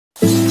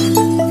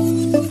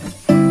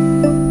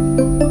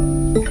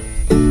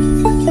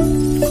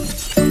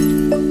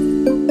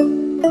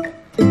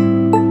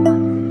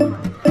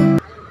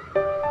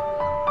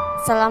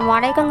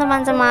Assalamualaikum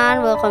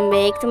teman-teman, welcome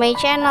back to my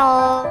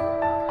channel.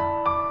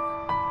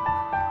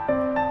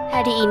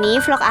 Hari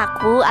ini vlog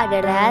aku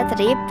adalah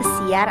trip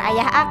pesiar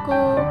ayah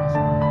aku,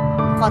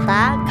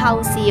 kota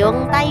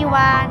Khousiung,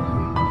 Taiwan.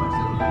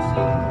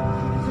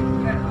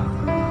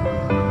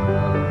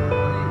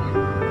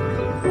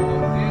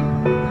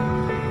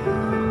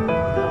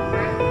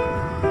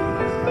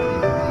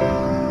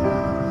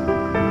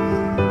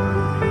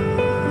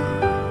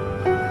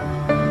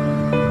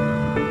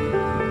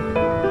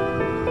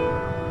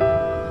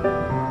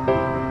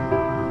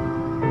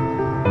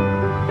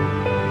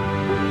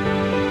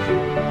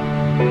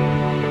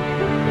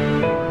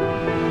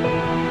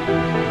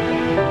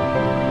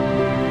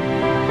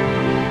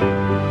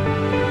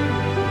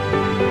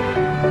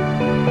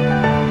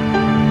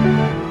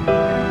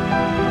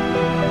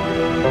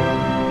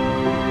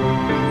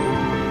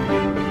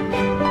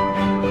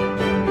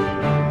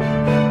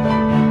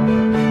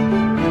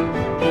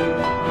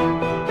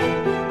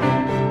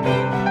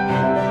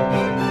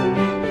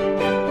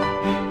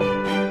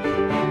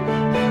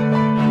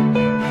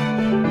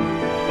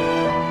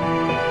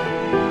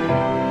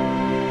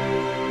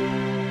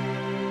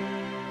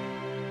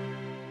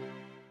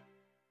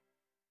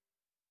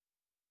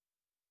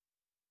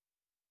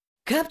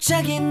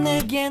 갑자기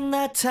내게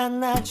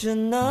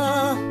나타나준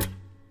너,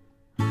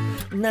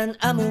 난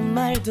아무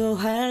말도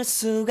할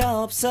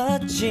수가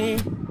없었지.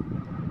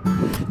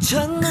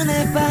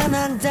 첫눈에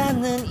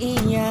반한다는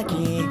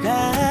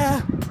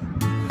이야기가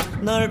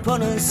널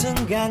보는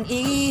순간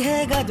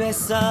이해가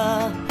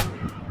됐어.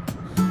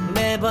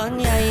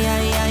 매번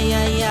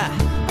야야야야야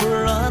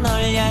불러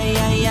널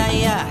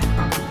야야야야,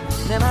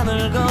 내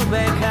맘을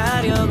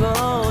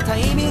고백하려고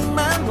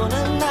타이밍만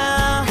보는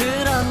나.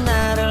 그런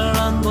나를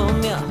넌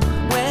보며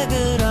왜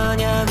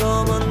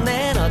그러냐고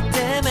묻네. 너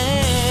때문에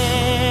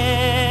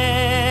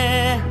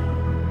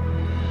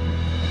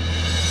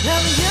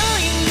I'm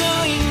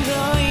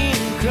going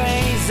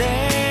crazy.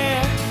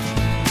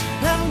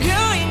 I'm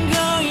going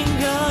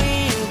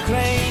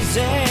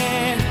crazy.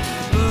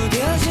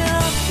 무뎌져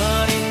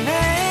버린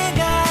내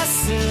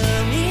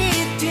가슴이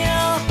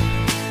뛰어.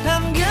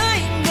 I'm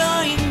going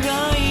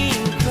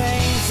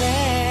crazy,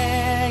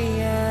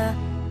 yeah.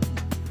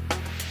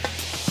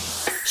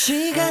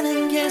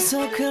 시간은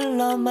계속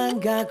흘러만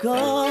가고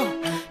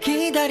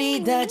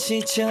기다리다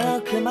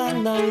지쳐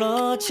그만 널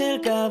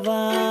놓칠까봐.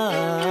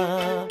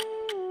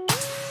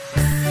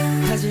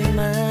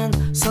 하지만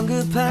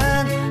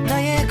성급한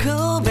나의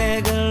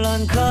고백을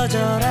넌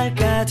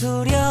거절할까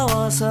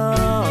두려워서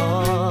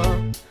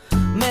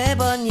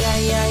매번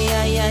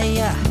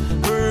야야야야야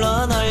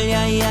불러 널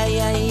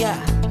야야야야.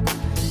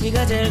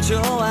 네가 제일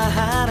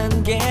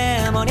좋아하는 게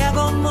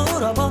뭐냐고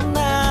물어본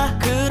나.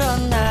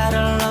 그런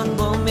나를 넌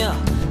보며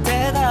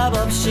대답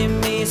없이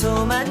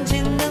미소만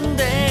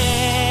짓는데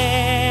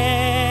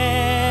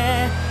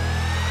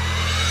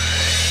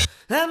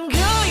I'm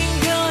going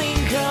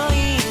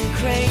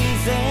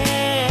crazy.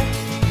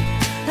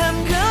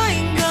 I'm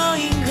going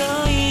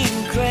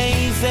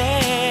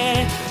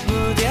crazy.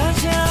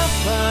 무뎌져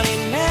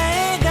버린 내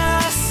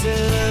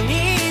가슴이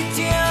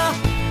뛰어.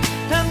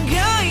 I'm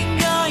going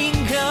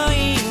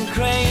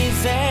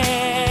crazy,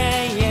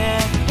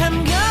 yeah. I'm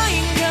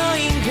going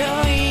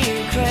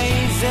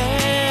crazy.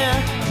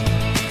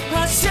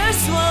 어쩔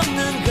수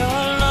없는 걸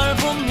널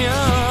보면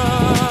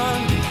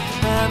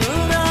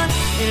아무런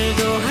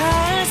일도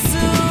할 수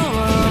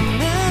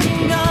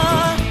없는 걸.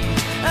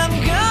 I'm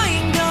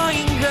going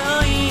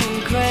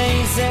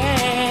crazy.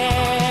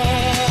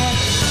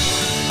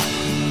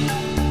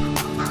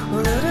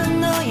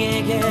 오늘은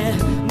너에게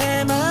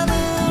내 맘을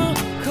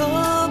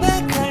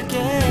고백할게.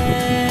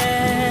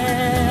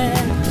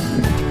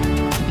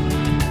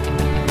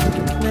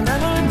 내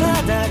맘을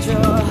받아줘.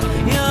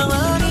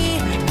 영원히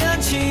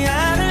변치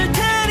않을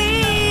테니.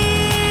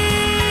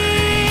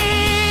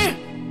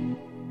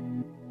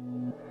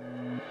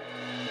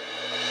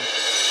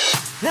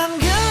 I'm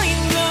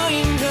going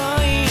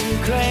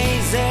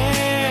crazy.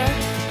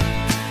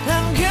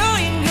 I'm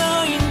going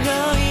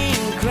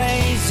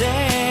crazy.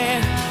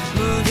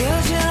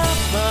 무뎌져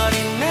버린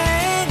내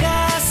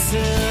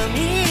가슴이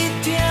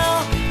뛰어.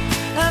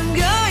 I'm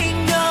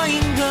going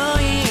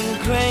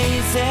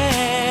crazy,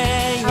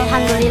 yeah.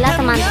 Alhamdulillah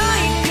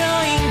teman-teman,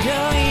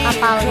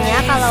 kapalnya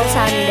kalau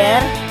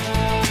sandar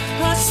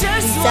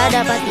bisa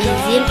dapat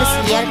izin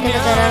pesiar ke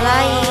negara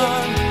lain.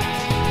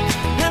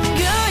 I'm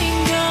going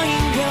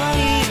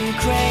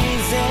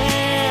crazy.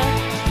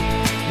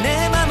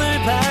 내 맘을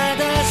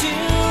받아준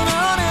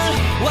오늘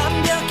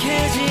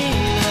완벽해진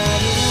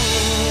하루.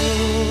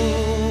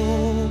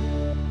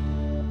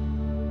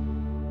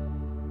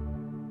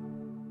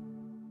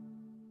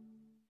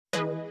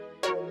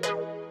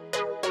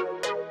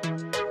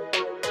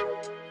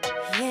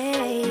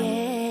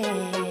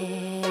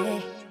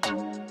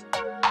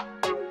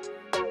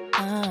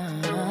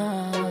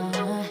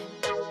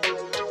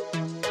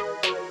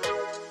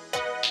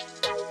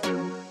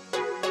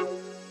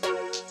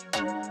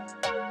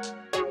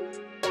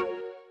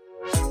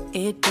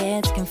 It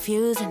gets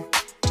confusing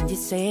when you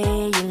say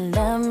you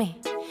love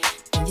me,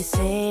 when you you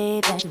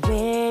say that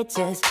we're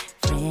just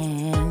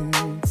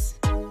friends,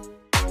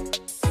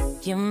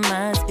 you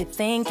must be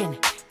thinking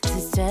this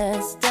is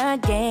just a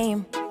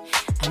game.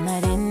 I'm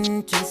not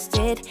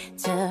interested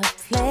to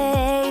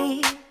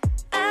play.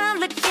 I'm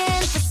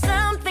looking for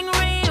something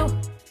real.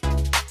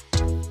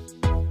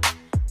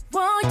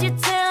 Won't you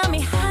tell me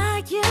how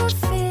you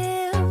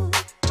feel?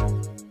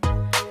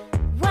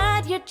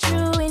 What your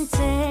true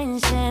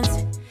intentions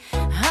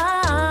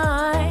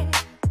are?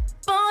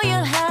 Boy,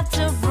 you'll have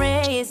to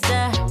raise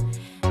the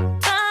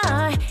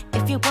bar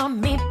if you want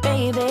me,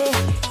 baby.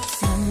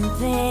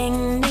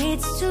 Something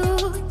needs to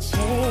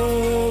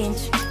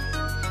change.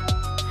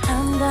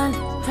 I'm done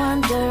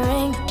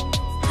wondering.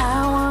 I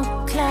want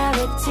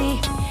clarity.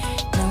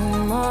 No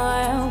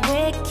more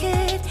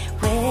wicked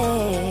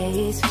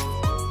ways.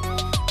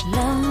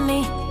 Love me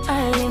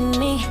or leave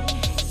me,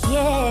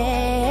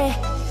 yeah.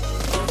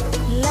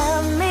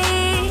 Love me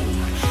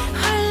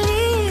or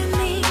leave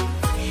me,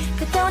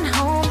 but don't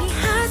hold me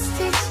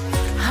hostage,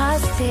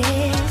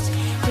 hostage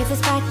with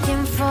this back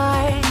and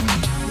forth.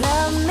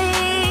 Love me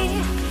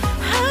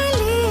or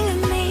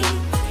leave me,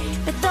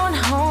 but don't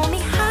hold me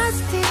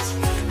hostage,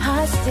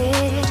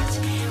 hostage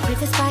with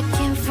this back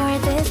and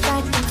forth, this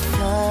back and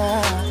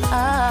forth.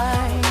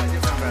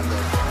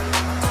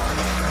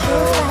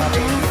 This back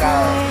and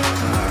forth.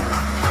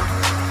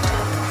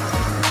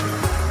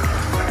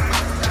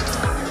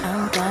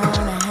 I'm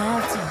gonna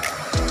have to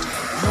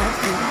let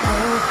you go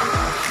if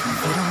you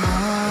don't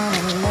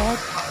wanna let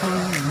me.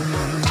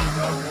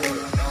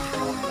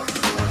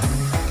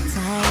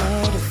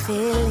 Tired of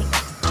feeling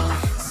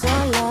so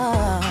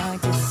long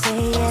to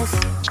say yes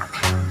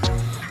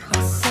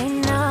or say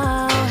no.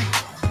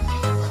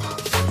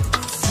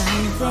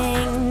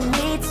 Something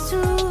needs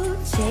to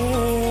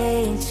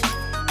change.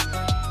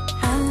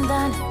 I'm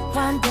done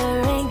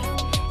wondering.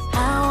 I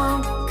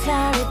want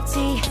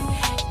clarity.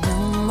 No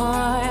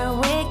more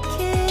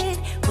wicked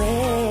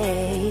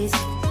ways.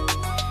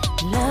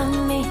 Love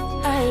me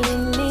or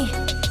leave me,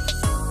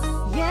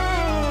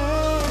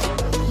 yeah.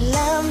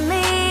 Love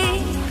me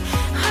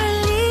or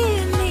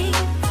leave me,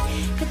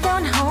 but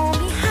don't hold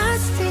me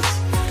hostage,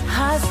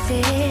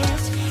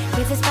 hostage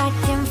with this back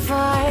and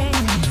forth.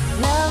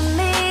 Love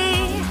me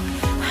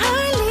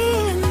or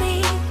leave me,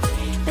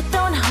 but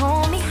don't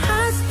hold me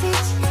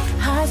hostage,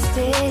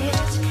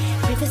 hostage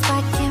with this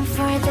back and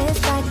forth, this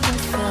back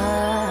and forth.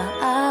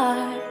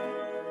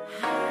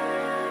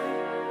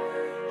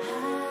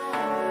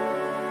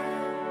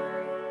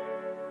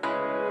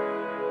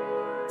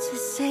 To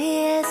say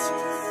yes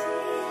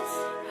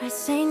or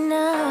say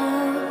no.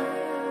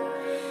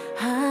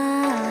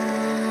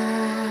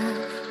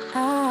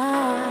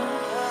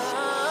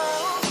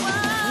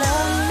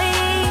 Love me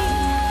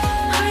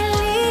or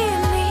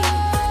leave me,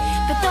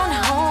 but don't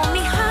hold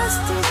me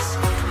hostage,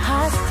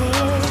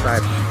 hostage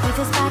with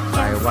this back and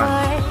Taiwan,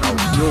 forth.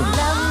 Khousiung.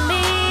 Love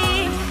me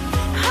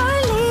or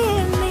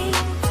leave me,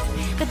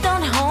 but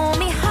don't hold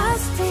me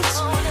hostage,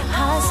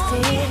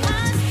 hostage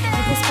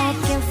with this back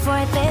and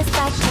forth, this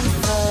back and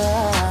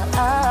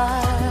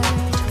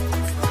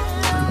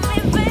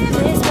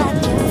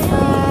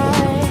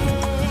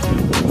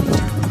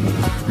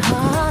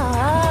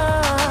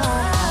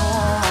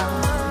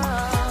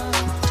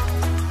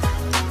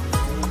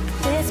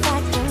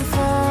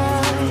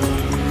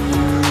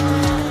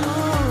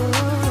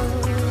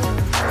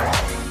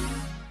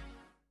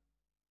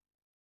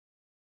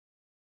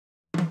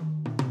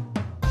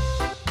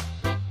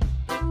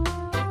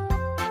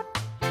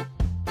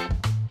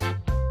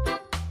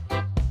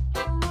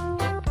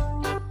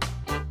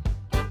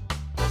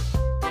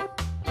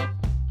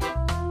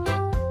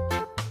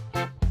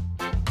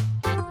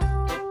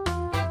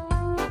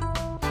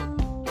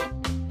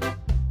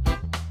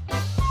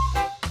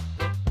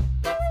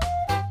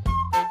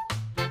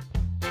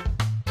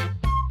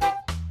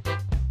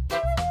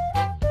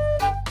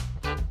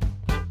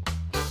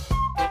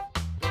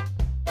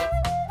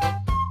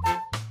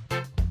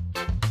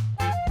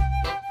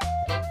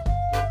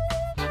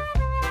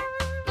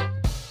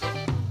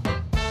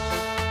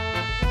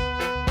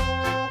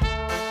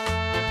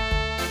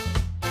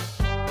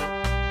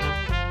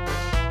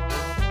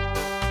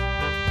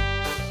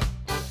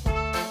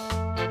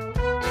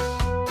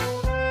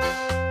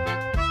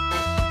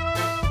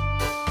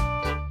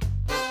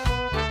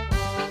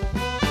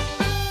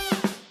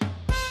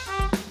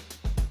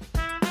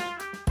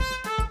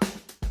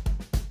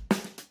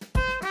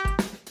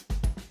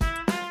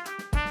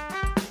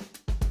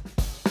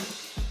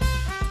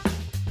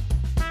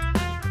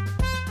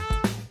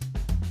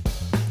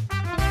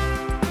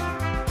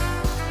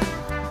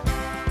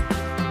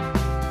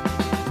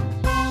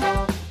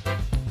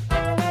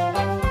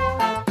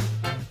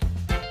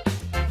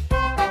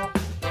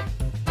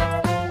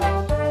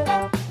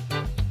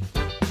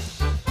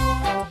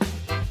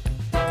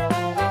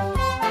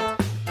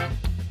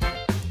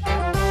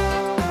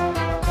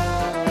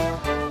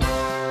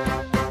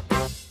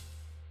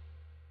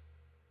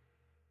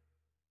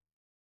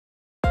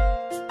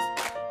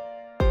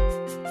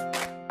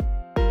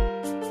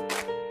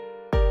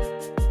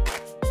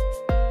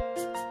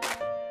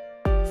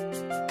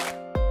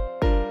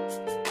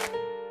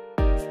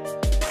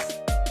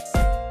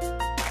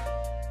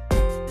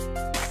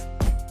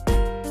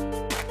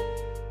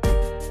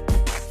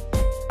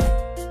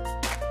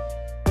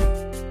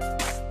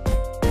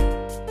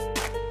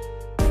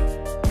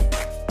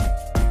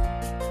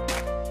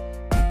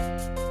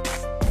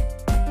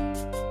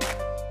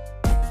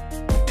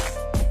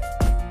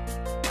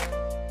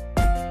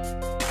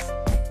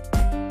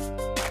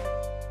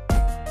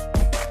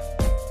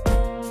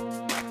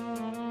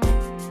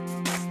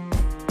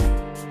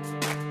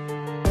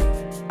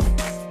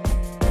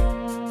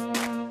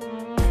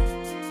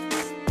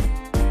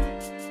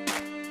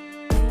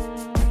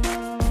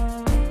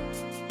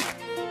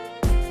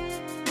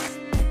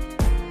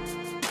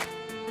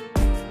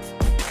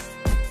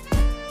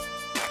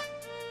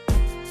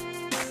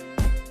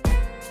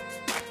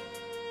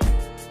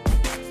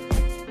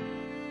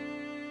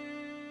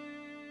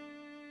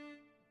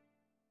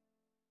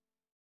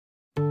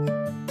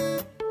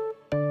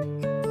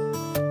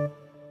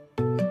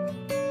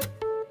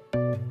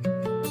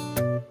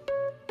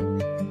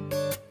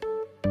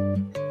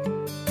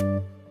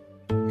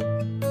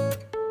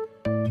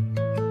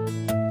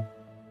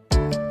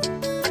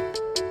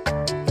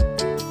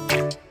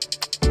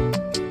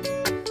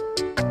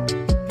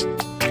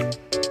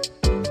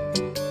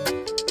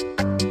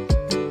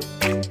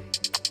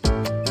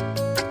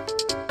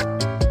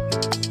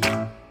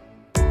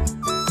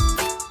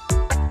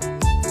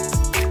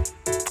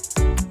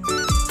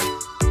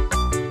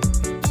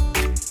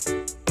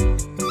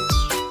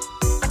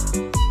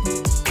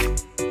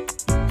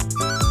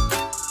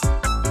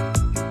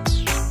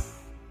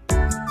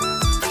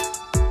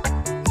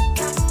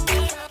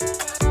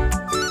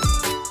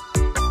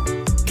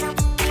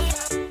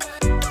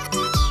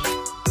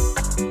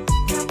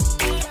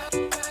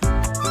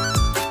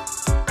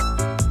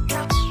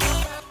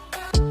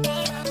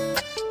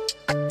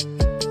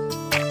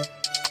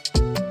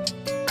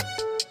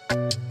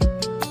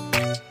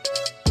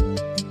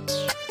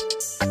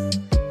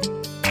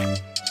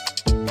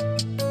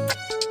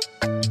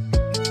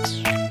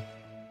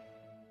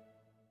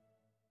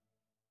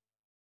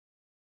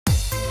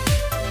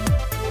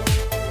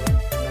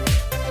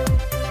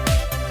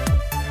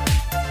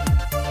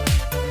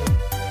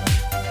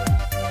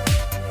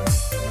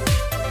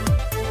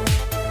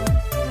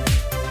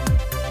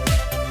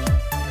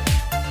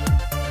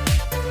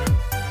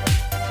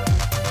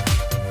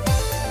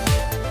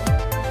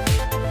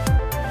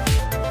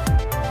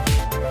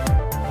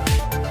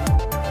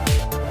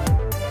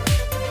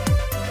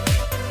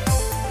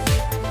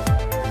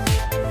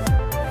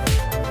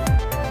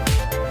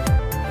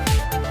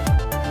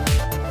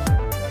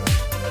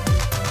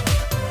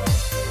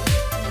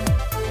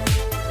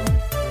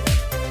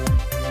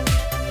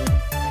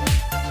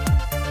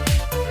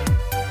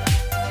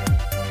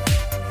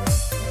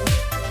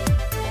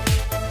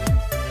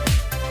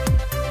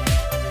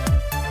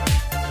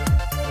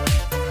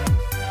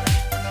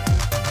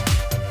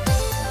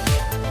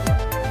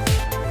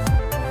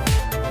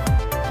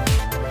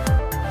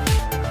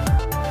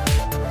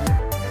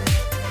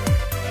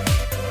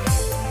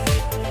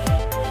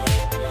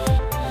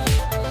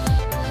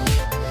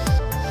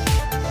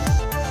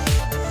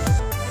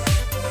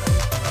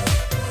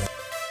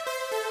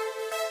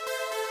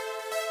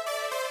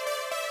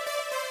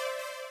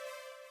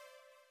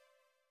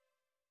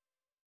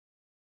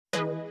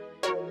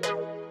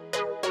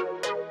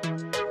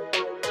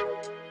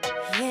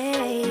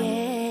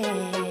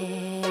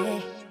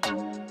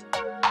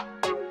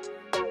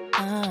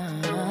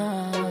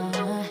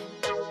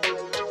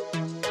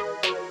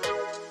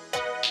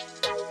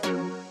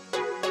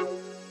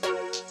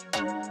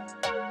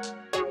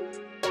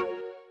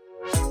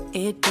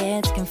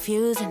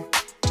confusing.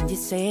 When you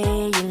say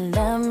you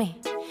love me,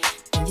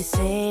 when you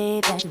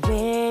say that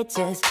we're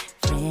just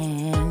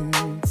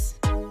friends.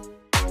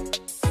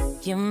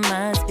 You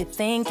must be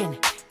thinking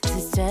this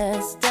is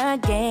just a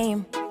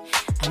game.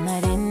 I'm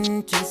not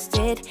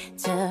interested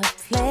to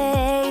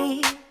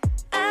play.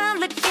 I'm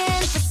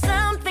looking for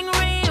something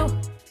real.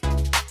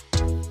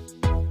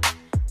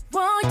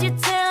 Won't you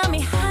tell me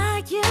how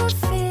you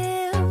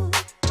feel?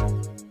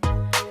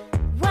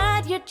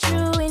 What your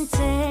true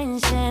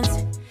intentions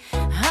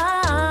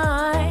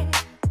are?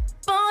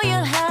 Boy,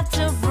 you'll have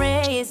to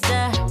raise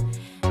the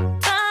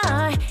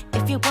bar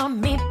if you want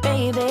me,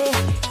 baby.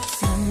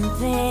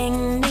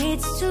 Something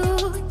needs to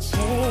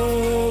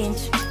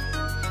change.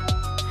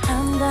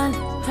 I'm done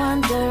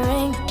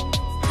wondering.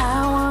 I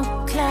want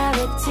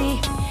clarity.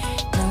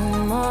 No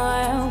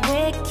more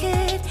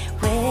wicked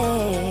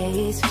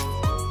ways.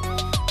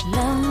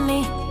 Love me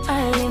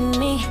or leave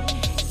me,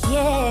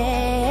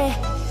 yeah.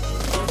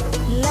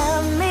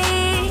 Love me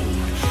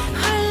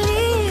or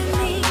leave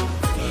me,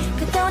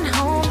 but don't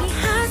hold me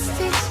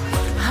hostage,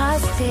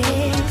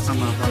 hostage.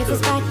 With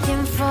this back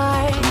and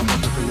forth.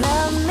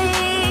 Love me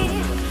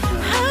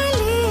or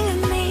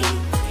leave me,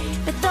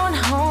 but don't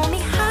hold me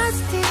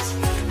hostage,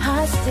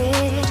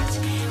 hostage.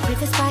 With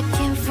this back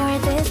and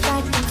forth, this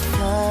back and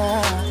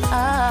forth,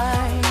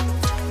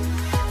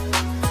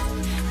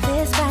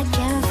 this back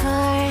and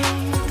forth.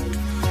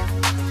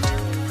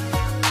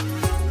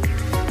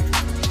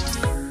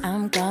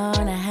 I'm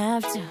gonna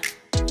have to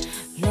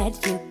let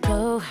you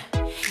go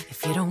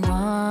if you don't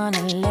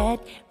wanna let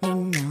me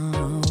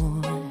know.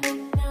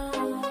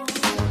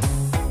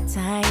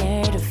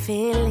 Tired of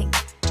feeling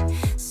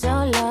so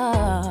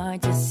low.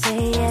 Just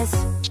say yes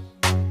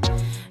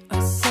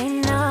or say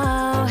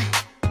no.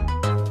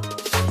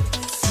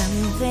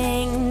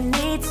 Something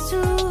needs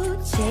to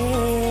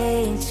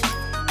change.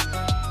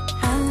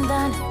 I'm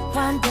done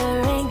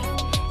wondering.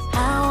 I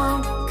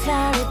want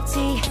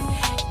clarity.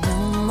 No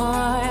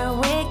more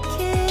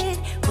wicked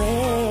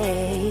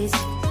ways.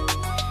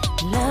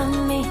 Love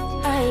me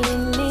or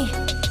leave me,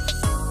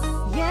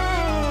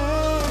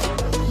 yeah.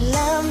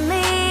 Love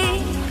me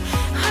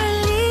or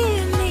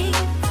leave me,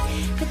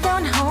 but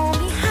don't hold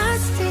me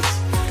hostage,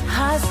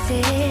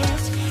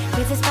 hostage.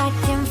 With this back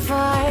and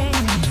forth.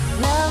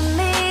 Love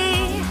me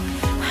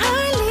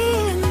or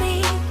leave me,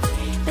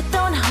 but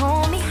don't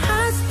hold me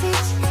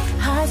hostage,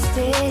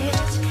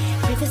 hostage.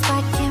 With this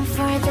back and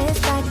forth, this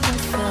back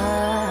and forth.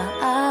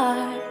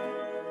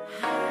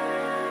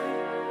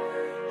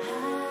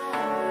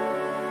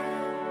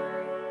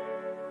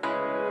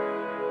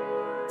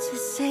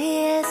 Just say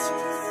yes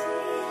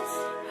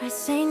or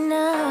say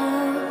no.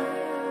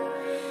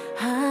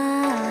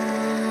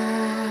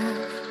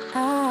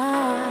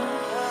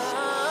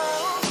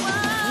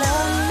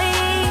 Love me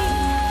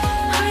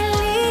or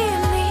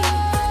leave me,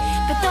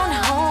 but don't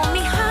hold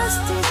me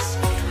hostage,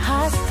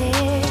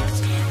 hostage.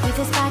 With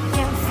this back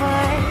and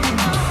forth.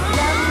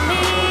 Love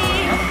me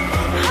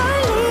or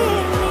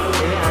leave me,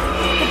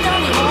 but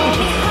don't hold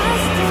me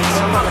hostage,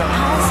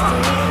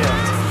 hostage.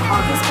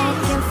 With this back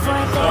and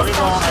forth, this back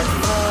and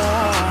forth.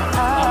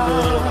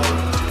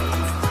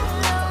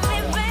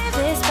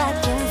 This back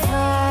and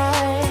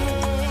forth.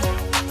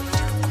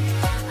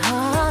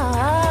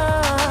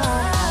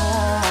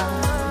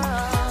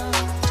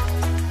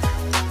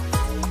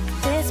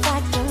 This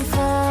back and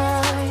forth.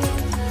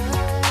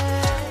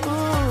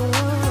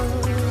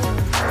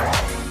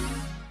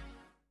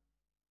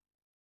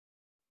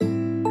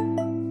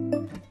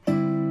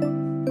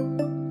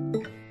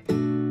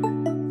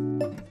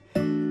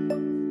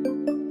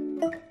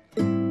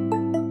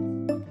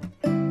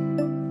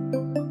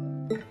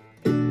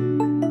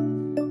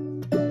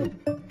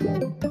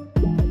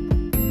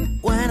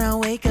 When I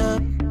wake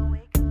up,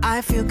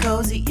 I feel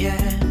cozy,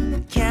 yeah.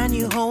 Can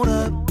you hold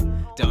up?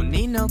 Don't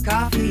need no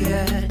coffee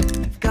yet.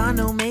 I've got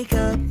no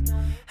makeup.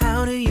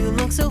 How do you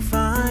look so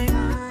fine?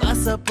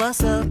 Bust up,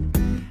 bust up.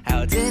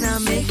 How did I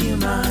make you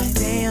mine?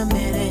 Stay a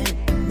minute,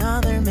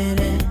 another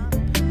minute.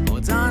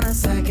 Hold on a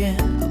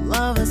second, I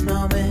love this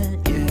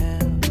moment, yeah.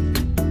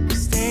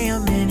 Stay a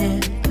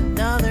minute,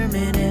 another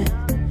minute.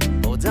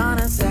 Hold on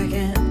a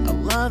second, I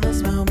love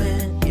this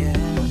moment, yeah.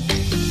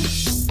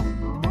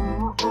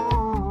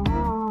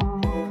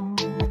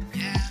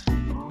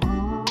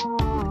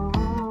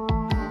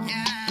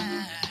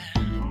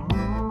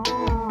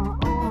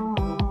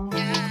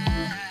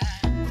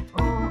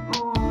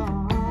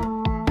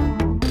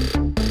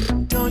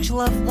 Don't you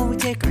love when we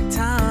take our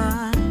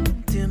time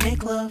to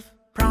make love?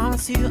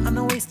 Promise you I'm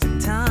not wasting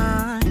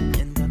time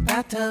in the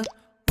bathtub.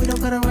 We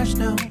don't gotta rush,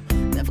 no.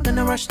 Never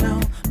gonna rush, no.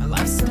 My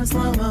life's in a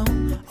slow-mo,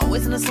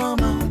 always in a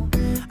slow-mo.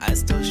 I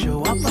still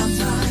show up on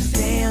time.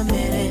 Stay a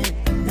minute,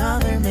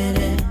 another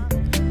minute.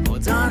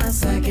 Hold on a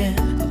second,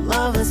 I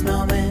love this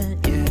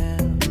moment, yeah.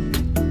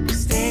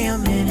 Stay a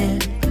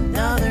minute,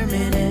 another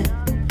minute.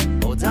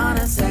 Hold on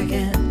a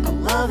second, I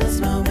love this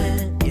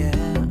moment, yeah.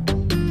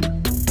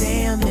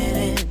 Stay a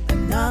minute,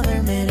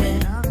 another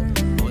minute.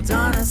 Hold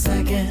on a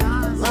second,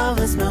 I love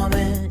this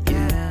moment,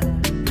 yeah.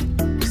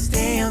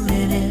 Stay a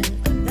minute,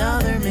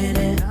 another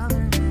minute.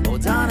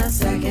 Hold on a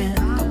second.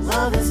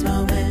 love this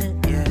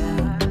moment, yeah.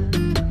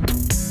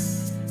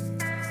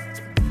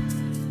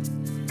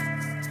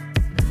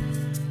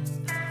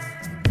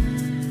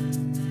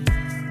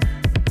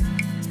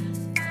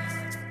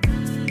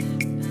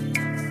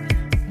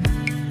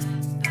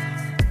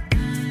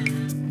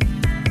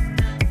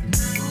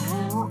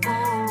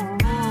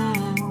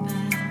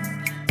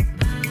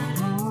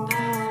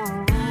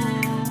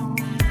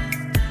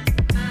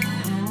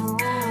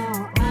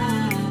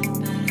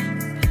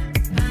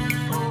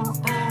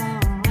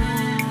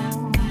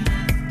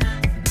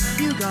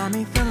 Got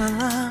me feeling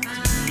loved,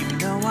 even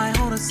though I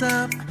hold us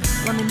up.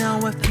 Let me know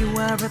if you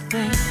ever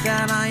think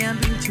that I am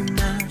being too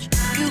much.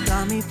 You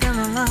got me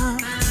feeling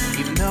loved,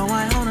 even though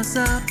I hold us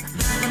up.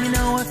 Let me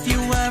know if you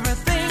ever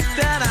think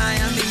that I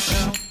am being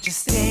so. Just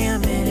stay a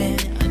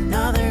minute,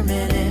 another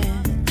minute.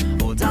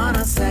 Hold on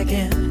a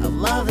second, I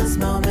love this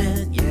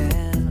moment,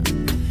 yeah.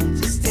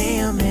 Just stay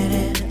a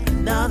minute,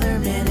 another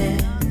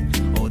minute.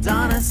 Hold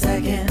on a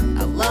second,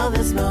 I love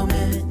this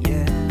moment,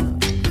 yeah.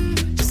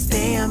 Just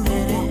stay a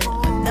minute,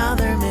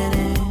 another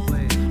minute.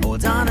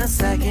 Hold on a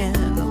second,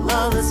 I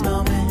love this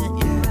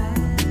moment,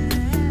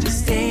 yeah.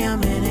 Just stay a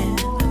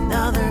minute,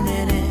 another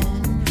minute.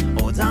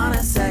 Hold on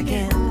a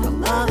second, I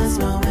love this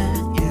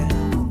moment, yeah.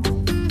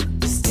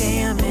 Just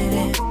stay a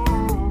minute.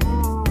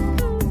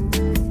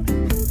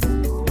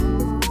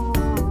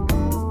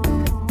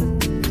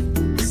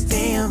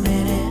 Stay a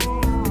minute.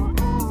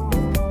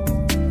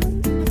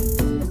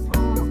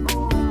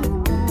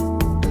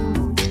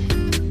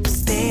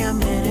 Stay a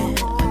minute,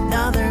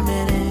 another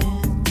minute.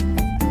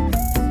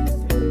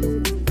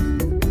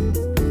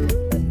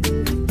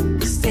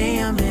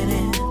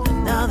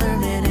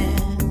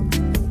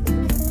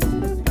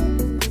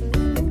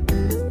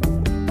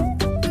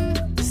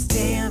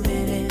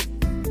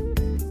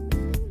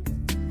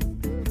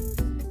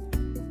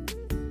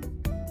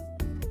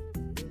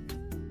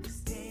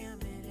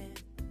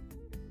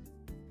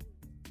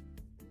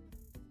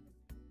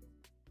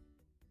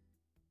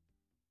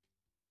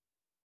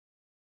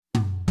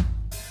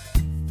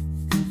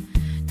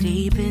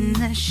 Deep in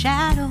the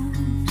shadows,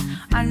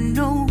 I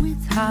know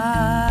it's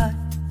hard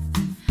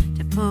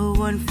to put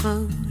one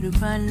foot in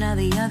front of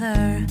the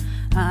other.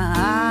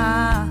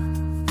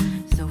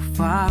 So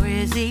far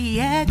as the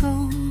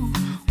echo,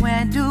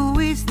 where do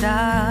we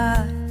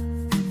start?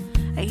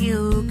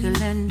 You can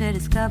learn to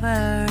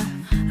discover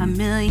a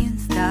million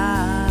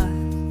stars.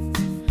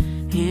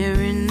 Here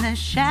in the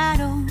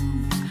shadows,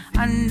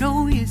 I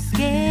know you're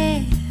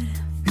scared.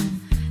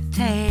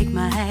 Take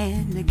my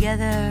hand,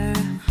 together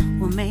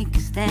we'll make a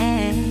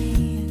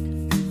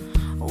stand.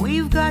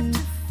 We've got to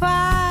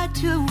fight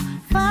to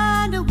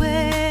find a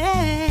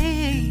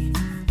way.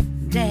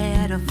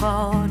 Dare to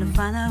fall to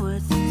find out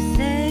what to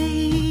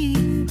say.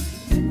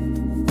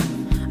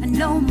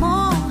 No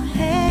more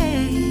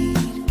hate.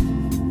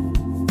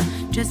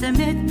 Just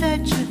admit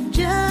that you're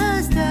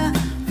just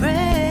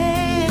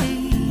afraid.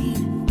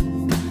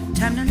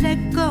 Time to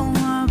let go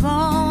of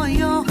all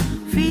your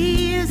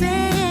fears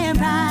and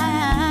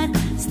pride.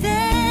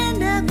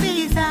 Stand up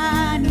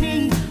beside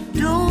me,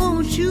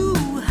 don't you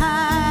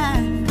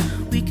hide.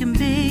 We can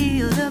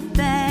build a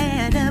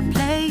better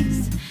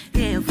place.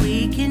 If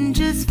we can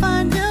just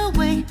find a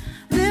way,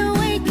 then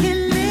we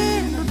can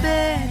live a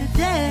better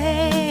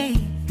day.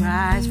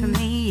 Rise from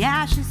the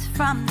ashes,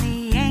 from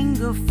the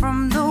anger,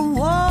 from the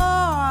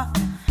war.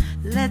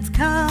 Let's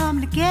come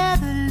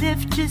together,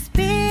 lift your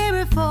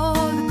spirit for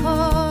the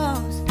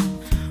cause.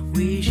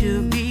 We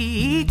should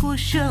be equal,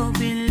 should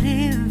be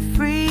living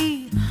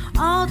free.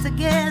 All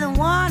together,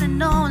 one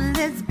and all,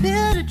 let's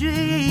build a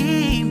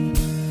dream.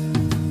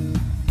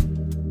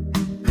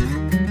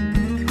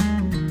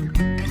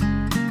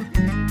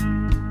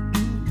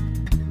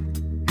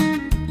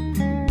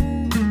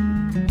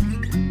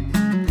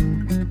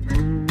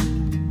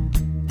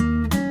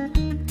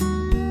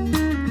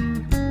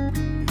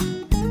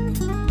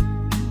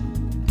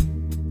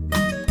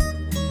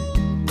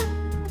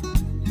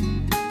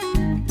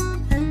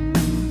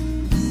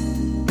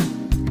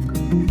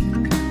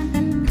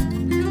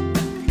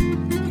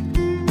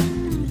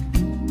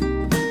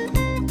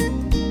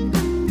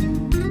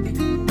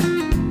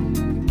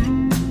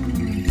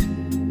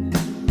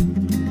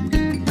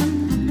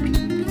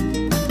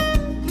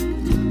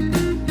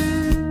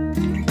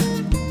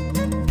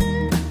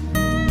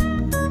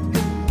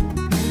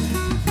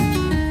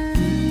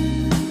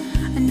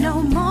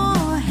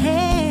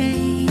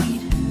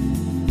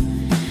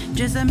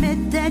 Just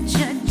admit that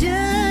you're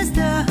just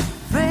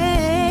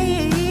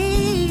afraid.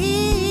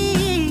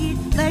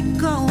 Let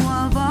go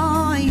of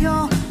all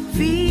your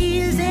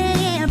fears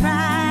and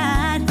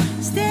pride.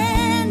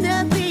 Stand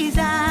up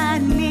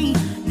beside me,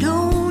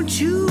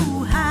 don't you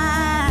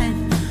hide.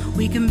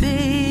 We can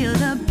build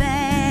a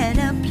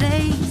better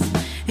place.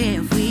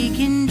 If we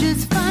can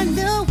just find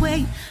a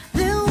way,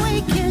 then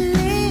we can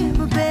live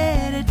a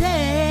better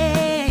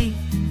day.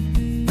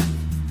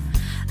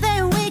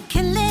 Then we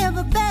can live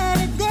a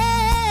better day.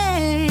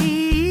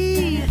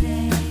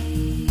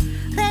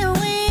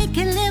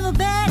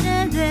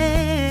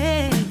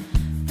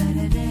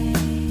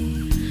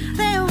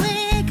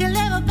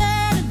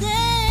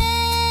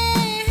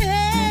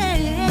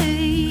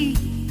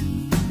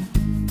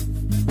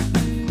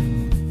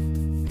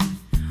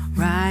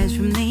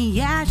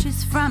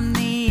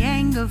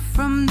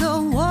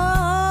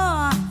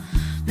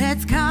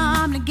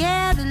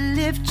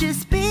 your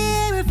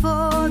spirit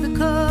for the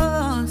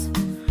cause.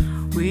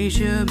 We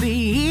should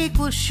be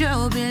equal,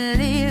 should be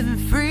living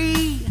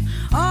free.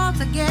 All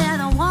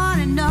together, one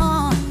and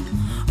all.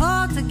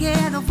 All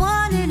together,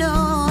 one and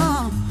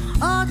all.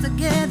 All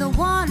together,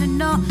 one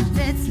and all.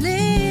 Let's live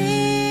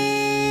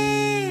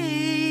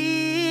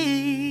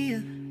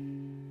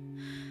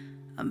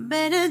a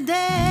better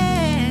day.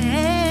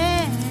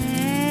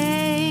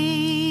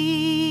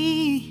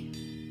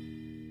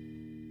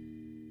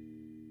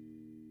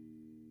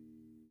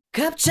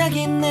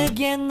 갑자기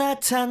내게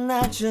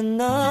나타나준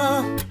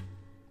너,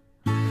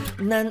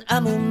 난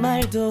아무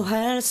말도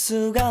할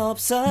수가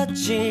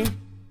없었지.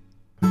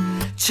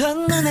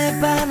 첫눈에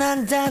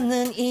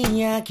반한다는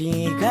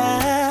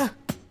이야기가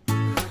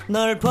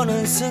널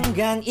보는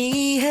순간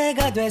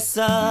이해가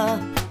됐어.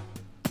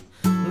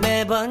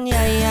 매번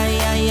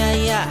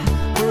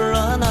야야야야야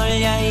불러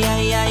널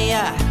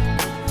야야야야,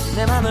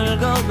 내 맘을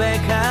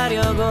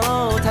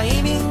고백하려고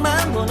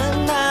타이밍만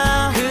보는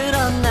나.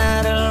 그런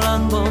나를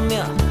넌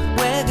보며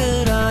왜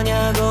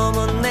그러냐고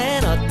묻네.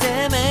 너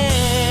때문에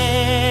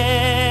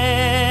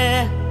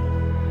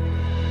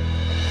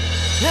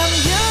I'm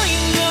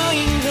going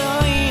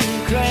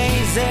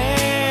crazy.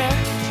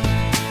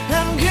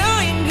 I'm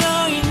going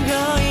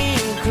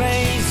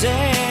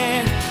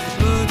crazy.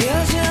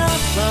 무뎌져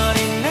버린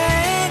내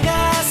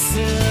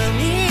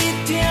가슴이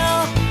뛰어.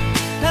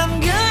 I'm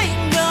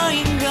going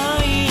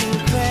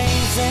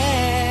crazy,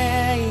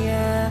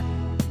 yeah.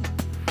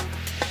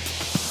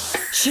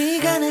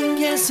 시간은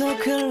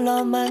계속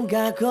흘러만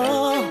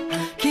가고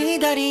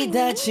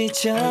기다리다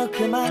지쳐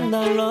그만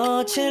널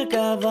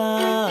놓칠까봐.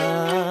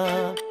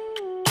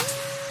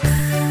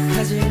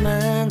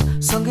 하지만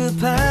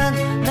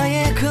성급한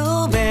나의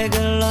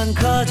고백을 넌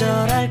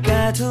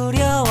거절할까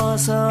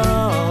두려워서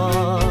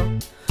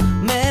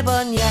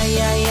매번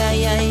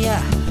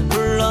야야야야야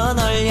불러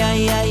널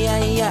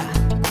야야야야.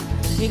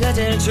 네가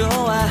제일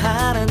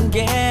좋아하는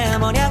게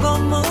뭐냐고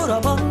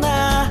물어본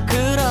나.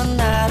 그런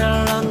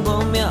나를 넌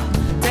보며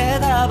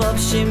대답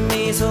없이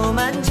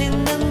미소만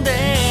짓는데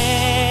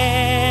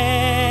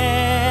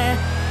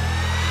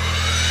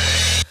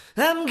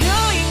I'm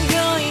going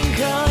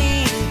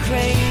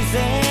crazy.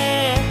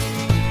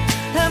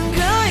 I'm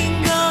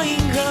going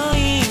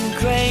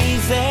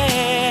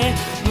crazy.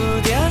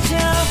 무뎌져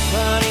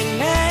버린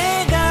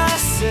내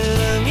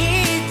가슴이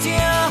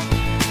뛰어.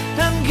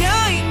 I'm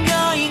going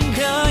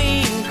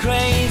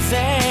crazy,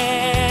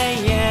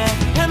 yeah.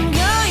 I'm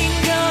going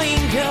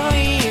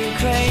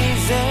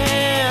crazy.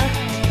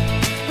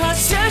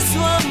 어쩔 수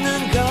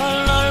없는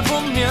걸 널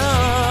보면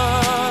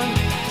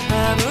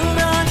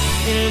아무런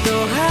일도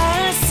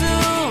할 수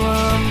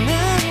없는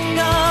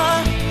걸.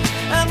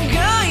 I'm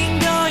going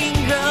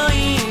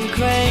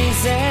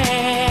crazy.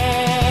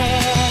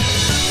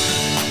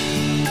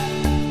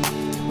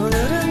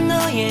 오늘은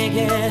너에게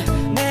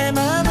내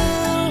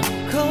맘을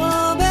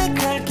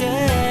고백할게.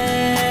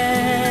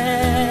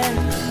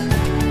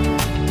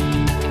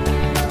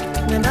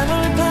 내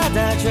맘을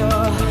받아줘.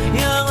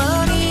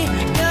 영원히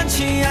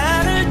변치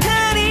않을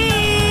테니.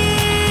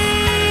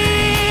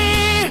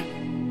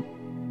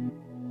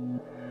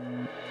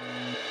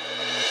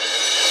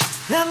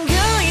 I'm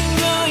going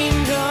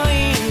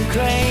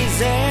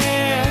crazy.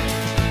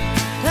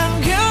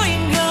 I'm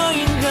going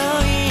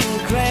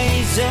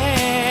crazy.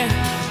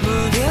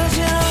 무뎌져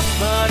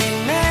버린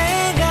내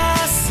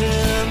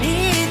가슴이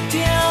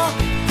뛰어.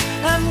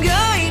 I'm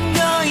going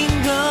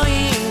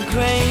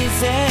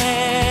crazy,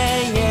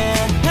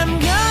 yeah. I'm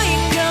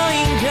going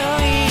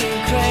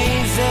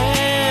crazy.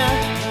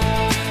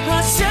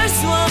 어쩔 수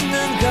없는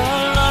걸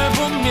널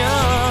보면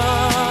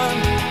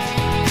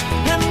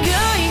I'm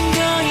going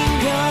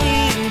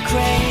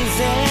crazy.